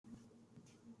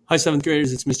Hi, 7th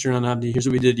graders. It's Mr. Anabdi. Here's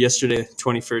what we did yesterday,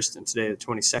 21st, and today, the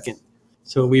 22nd.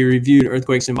 So we reviewed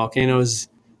earthquakes and volcanoes.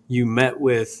 You met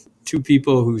with two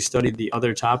people who studied the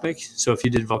other topic. So if you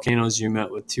did volcanoes, you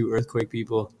met with two earthquake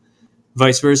people.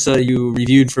 Vice versa, you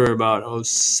reviewed for about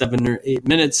 7 or 8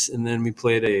 minutes, and then we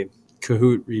played a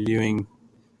Kahoot reviewing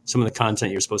some of the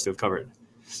content you're supposed to have covered.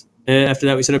 After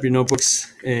that, we set up your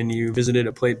notebooks, and you visited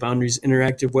a Plate Boundaries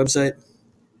interactive website.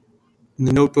 And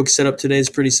the notebook setup today is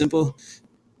pretty simple.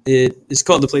 It is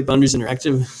called the Plate Boundaries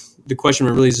Interactive. The question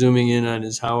we're really zooming in on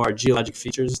is how are geologic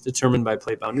features determined by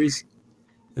plate boundaries?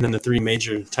 And then the three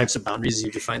major types of boundaries,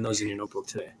 you define those in your notebook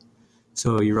today.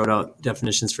 So you wrote out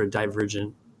definitions for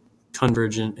divergent,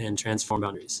 convergent, and transform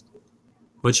boundaries.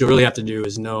 What you'll really have to do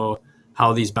is know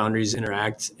how these boundaries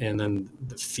interact and then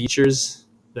the features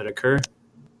that occur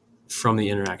from the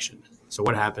interaction. So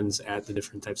what happens at the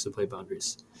different types of plate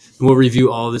boundaries. And we'll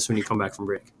review all of this when you come back from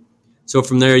break. So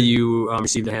from there, you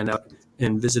received a handout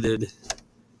and visited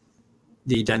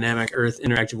the Dynamic Earth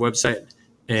Interactive website,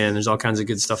 and there's all kinds of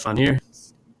good stuff on here.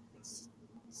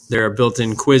 There are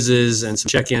built-in quizzes and some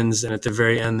check-ins, and at the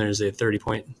very end, there's a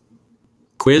 30-point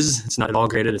quiz. It's not at all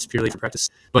graded. It's purely for practice.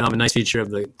 But a nice feature of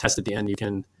the test at the end, you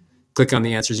can click on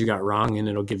the answers you got wrong, and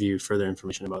it'll give you further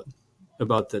information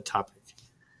about the topic.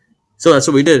 So that's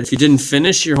what we did. If you didn't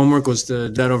finish, your homework was to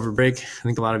do that over break. I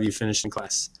think a lot of you finished in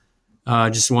class.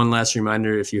 Just one last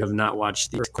reminder, if you have not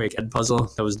watched the Earthquake Ed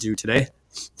Puzzle that was due today,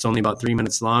 it's only about 3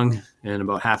 minutes long, and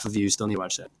about half of you still need to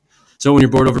watch that. So when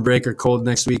you're bored over break or cold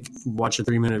next week, watch a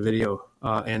 3-minute video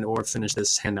and or finish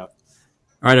this handout.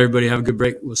 All right, everybody, have a good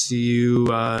break. We'll see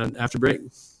you after break.